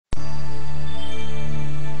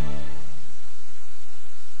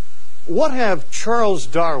What have Charles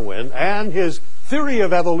Darwin and his theory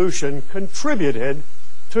of evolution contributed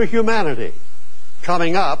to humanity?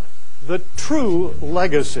 Coming up, the true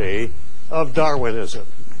legacy of Darwinism.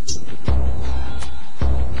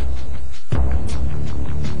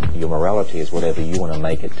 Your morality is whatever you want to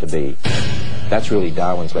make it to be. That's really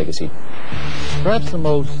Darwin's legacy. Perhaps the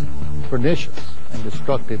most pernicious and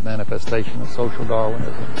destructive manifestation of social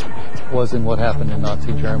Darwinism was in what happened in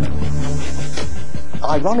Nazi Germany.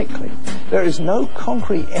 Ironically, there is no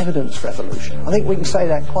concrete evidence for evolution. I think we can say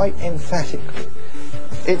that quite emphatically.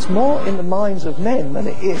 It's more in the minds of men than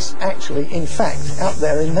it is actually, in fact, out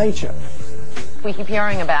there in nature. We keep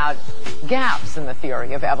hearing about gaps in the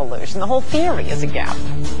theory of evolution. The whole theory is a gap.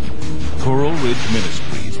 Coral Ridge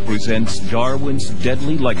Ministries presents Darwin's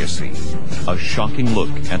Deadly Legacy, a shocking look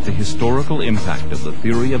at the historical impact of the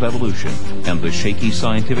theory of evolution and the shaky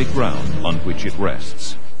scientific ground on which it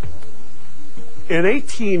rests. In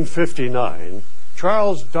 1859,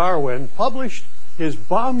 Charles Darwin published his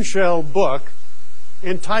bombshell book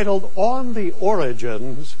entitled On the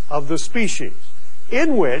Origins of the Species,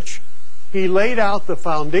 in which he laid out the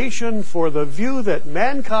foundation for the view that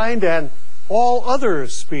mankind and all other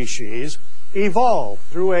species evolved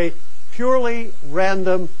through a purely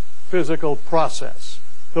random physical process.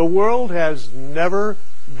 The world has never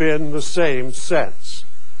been the same since.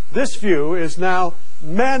 This view is now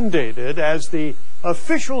mandated as the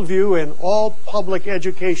official view in all public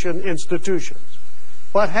education institutions.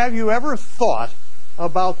 But have you ever thought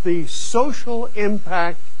about the social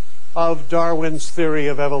impact of Darwin's theory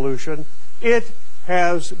of evolution? It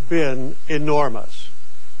has been enormous.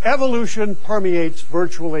 Evolution permeates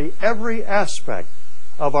virtually every aspect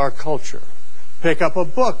of our culture. Pick up a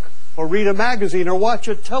book, or read a magazine, or watch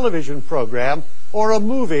a television program, or a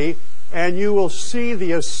movie, and you will see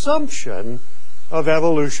the assumption of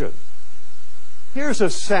evolution. Here's a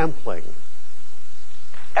sampling.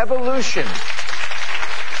 Evolution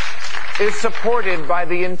is supported by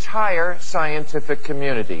the entire scientific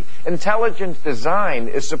community. Intelligent design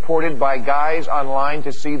is supported by guys online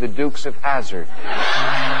to see the Dukes of Hazzard.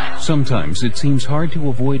 Sometimes it seems hard to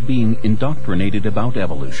avoid being indoctrinated about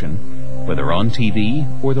evolution, whether on TV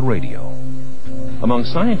or the radio. Among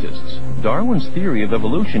scientists, Darwin's theory of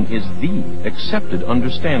evolution is the accepted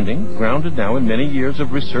understanding, grounded now in many years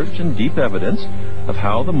of research and deep evidence of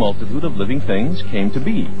how the multitude of living things came to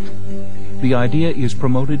be. The idea is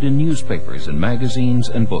promoted in newspapers and magazines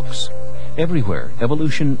and books. Everywhere,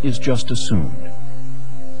 evolution is just assumed.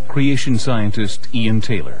 Creation scientist Ian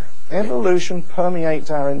Taylor. Evolution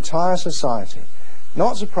permeates our entire society,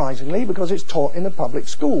 not surprisingly because it's taught in the public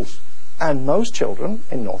schools. And most children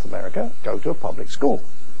in North America go to a public school.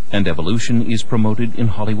 And evolution is promoted in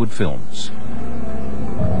Hollywood films.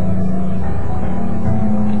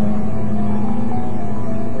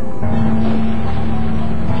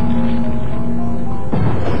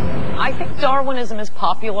 I think Darwinism is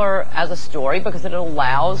popular as a story because it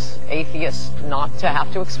allows atheists not to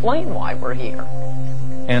have to explain why we're here.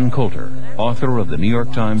 Ann Coulter, author of the New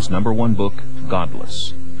York Times #1 book,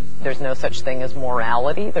 Godless. There's no such thing as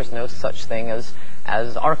morality. There's no such thing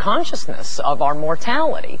as our consciousness of our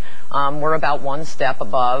mortality. We're about one step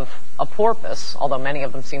above a porpoise, although many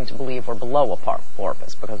of them seem to believe we're below a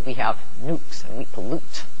porpoise because we have nukes and we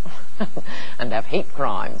pollute and have hate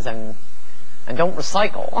crimes and don't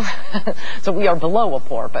recycle. So we are below a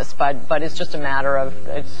porpoise, but it's just a matter of,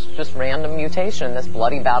 it's just random mutation in this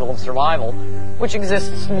bloody battle of survival, which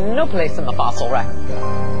exists no place in the fossil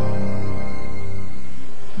record.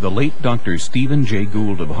 The late Dr. Stephen Jay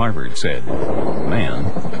Gould of Harvard said,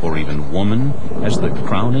 man, or even woman, as the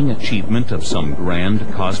crowning achievement of some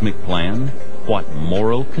grand cosmic plan, what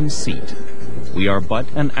moral conceit. We are but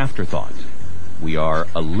an afterthought. We are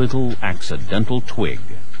a little accidental twig.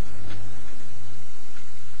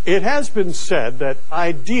 It has been said that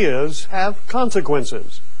ideas have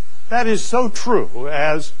consequences. That is so true,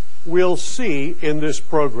 as we'll see in this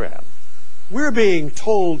program. We're being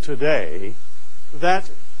told today that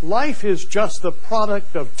life is just the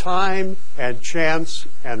product of time and chance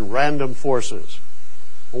and random forces.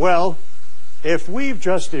 Well, if we've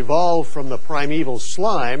just evolved from the primeval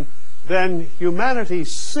slime, then humanity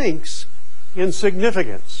sinks in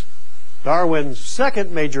significance. Darwin's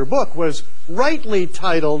second major book was rightly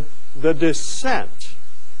titled The Descent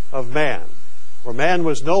of Man, where man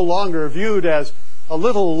was no longer viewed as a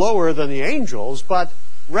little lower than the angels, but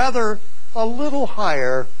rather a little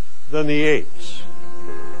higher than the apes.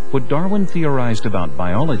 What Darwin theorized about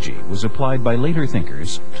biology was applied by later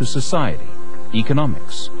thinkers to society,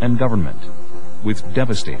 economics, and government, with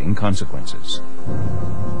devastating consequences.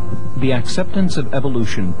 the acceptance of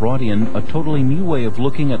evolution brought in a totally new way of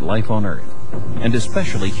looking at life on Earth, and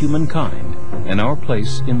especially humankind and our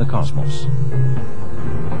place in the cosmos.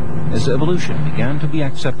 As evolution began to be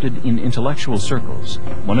accepted in intellectual circles,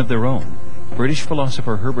 one of their own, British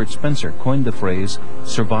philosopher Herbert Spencer coined the phrase,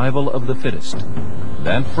 survival of the fittest.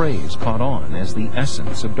 That phrase caught on as the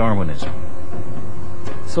essence of Darwinism.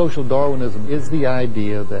 Social Darwinism is the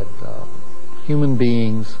idea that human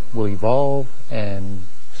beings will evolve and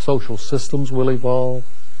social systems will evolve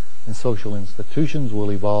and social institutions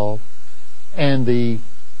will evolve, and the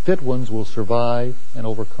fit ones will survive and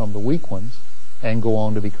overcome the weak ones and go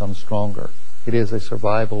on to become stronger. It is a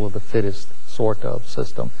survival of the fittest sort of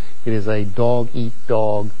system. It is a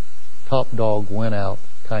dog-eat-dog, top dog win-out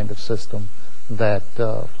kind of system that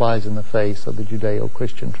flies in the face of the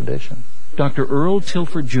Judeo-Christian tradition. Dr. Earl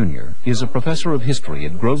Tilford Jr. is a professor of history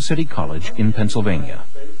at Grove City College in Pennsylvania.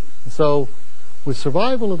 So, with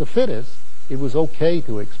survival of the fittest, it was okay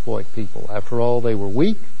to exploit people. After all, they were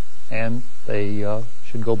weak, and they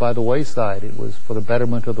should go by the wayside. It was for the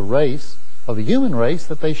betterment of the race, of the human race,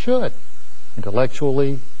 that they should.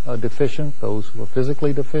 Intellectually deficient, those who are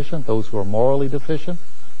physically deficient, those who are morally deficient,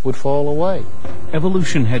 would fall away.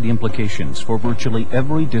 Evolution had implications for virtually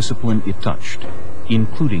every discipline it touched,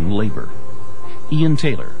 including labor. Ian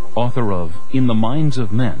Taylor, author of In the Minds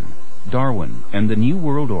of Men, Darwin and the New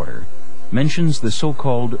World Order, mentions the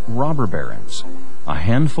so-called robber barons, a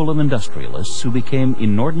handful of industrialists who became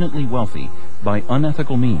inordinately wealthy by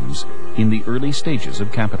unethical means in the early stages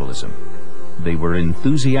of capitalism. They were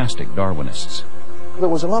enthusiastic Darwinists. There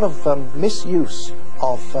was a lot of misuse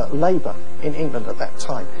of labor in England at that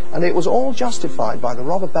time, and it was all justified by the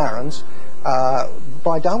robber barons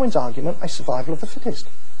by Darwin's argument, a survival of the fittest.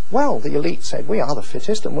 Well, the elite said, we are the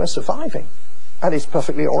fittest and we're surviving. And it's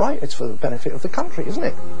perfectly all right. It's for the benefit of the country, isn't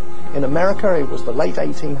it? In America, it was the late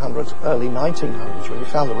 1800s, early 1900s when you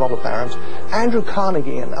found the robber barons. Andrew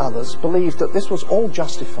Carnegie and others believed that this was all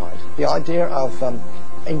justified. The idea of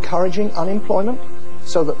encouraging unemployment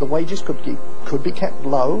so that the wages could be kept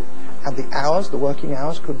low, and the hours, the working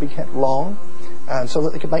hours, could be kept long, and so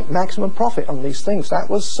that they could make maximum profit on these things. That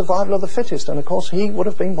was survival of the fittest, and of course he would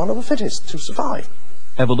have been one of the fittest to survive.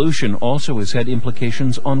 Evolution also has had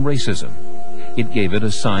implications on racism. It gave it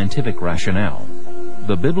a scientific rationale.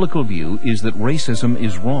 The biblical view is that racism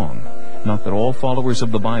is wrong, not that all followers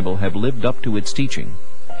of the Bible have lived up to its teaching.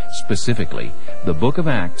 Specifically, the book of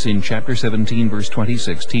Acts in chapter 17 verse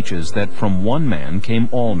 26 teaches that from one man came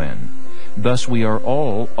all men. Thus we are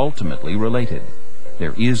all ultimately related.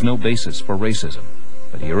 There is no basis for racism.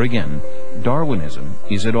 But here again, Darwinism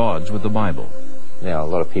is at odds with the Bible. Now, a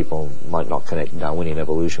lot of people might not connect Darwinian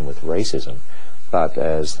evolution with racism, but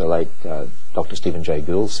as the late Dr. Stephen Jay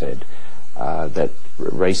Gould said, that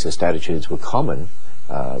racist attitudes were common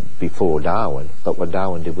before Darwin, but what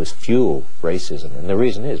Darwin did was fuel racism. And the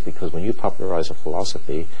reason is because when you popularize a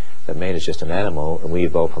philosophy that man is just an animal and we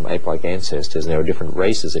evolved from ape-like ancestors, and there are different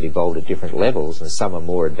races that evolved at different levels, and some are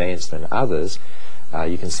more advanced than others,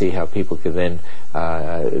 you can see how people could then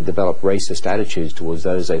develop racist attitudes towards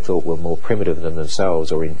those they thought were more primitive than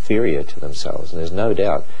themselves or inferior to themselves. And there's no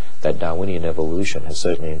doubt that Darwinian evolution has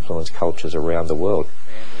certainly influenced cultures around the world.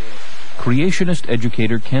 Creationist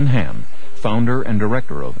educator Ken Ham, founder and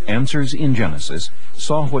director of Answers in Genesis,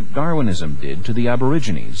 saw what Darwinism did to the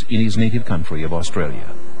Aborigines in his native country of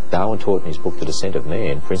Australia. Darwin taught in his book The Descent of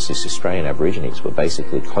Man, for instance, Australian Aborigines were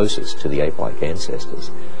basically closest to the ape-like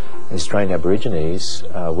ancestors. Australian Aborigines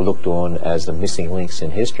were looked on as the missing links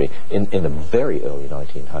in history. In the very early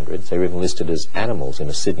 1900s, they were even listed as animals in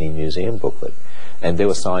a Sydney Museum booklet. And there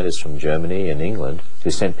were scientists from Germany and England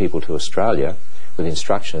who sent people to Australia with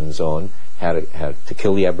instructions on how to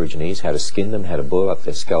kill the Aborigines, how to skin them, how to boil up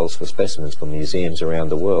their skulls for specimens for museums around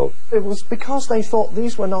the world. It was because they thought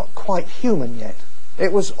these were not quite human yet.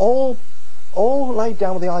 It was all laid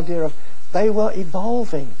down with the idea of they were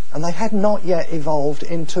evolving, and they had not yet evolved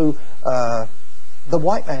into the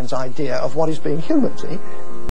white man's idea of what is being human, see?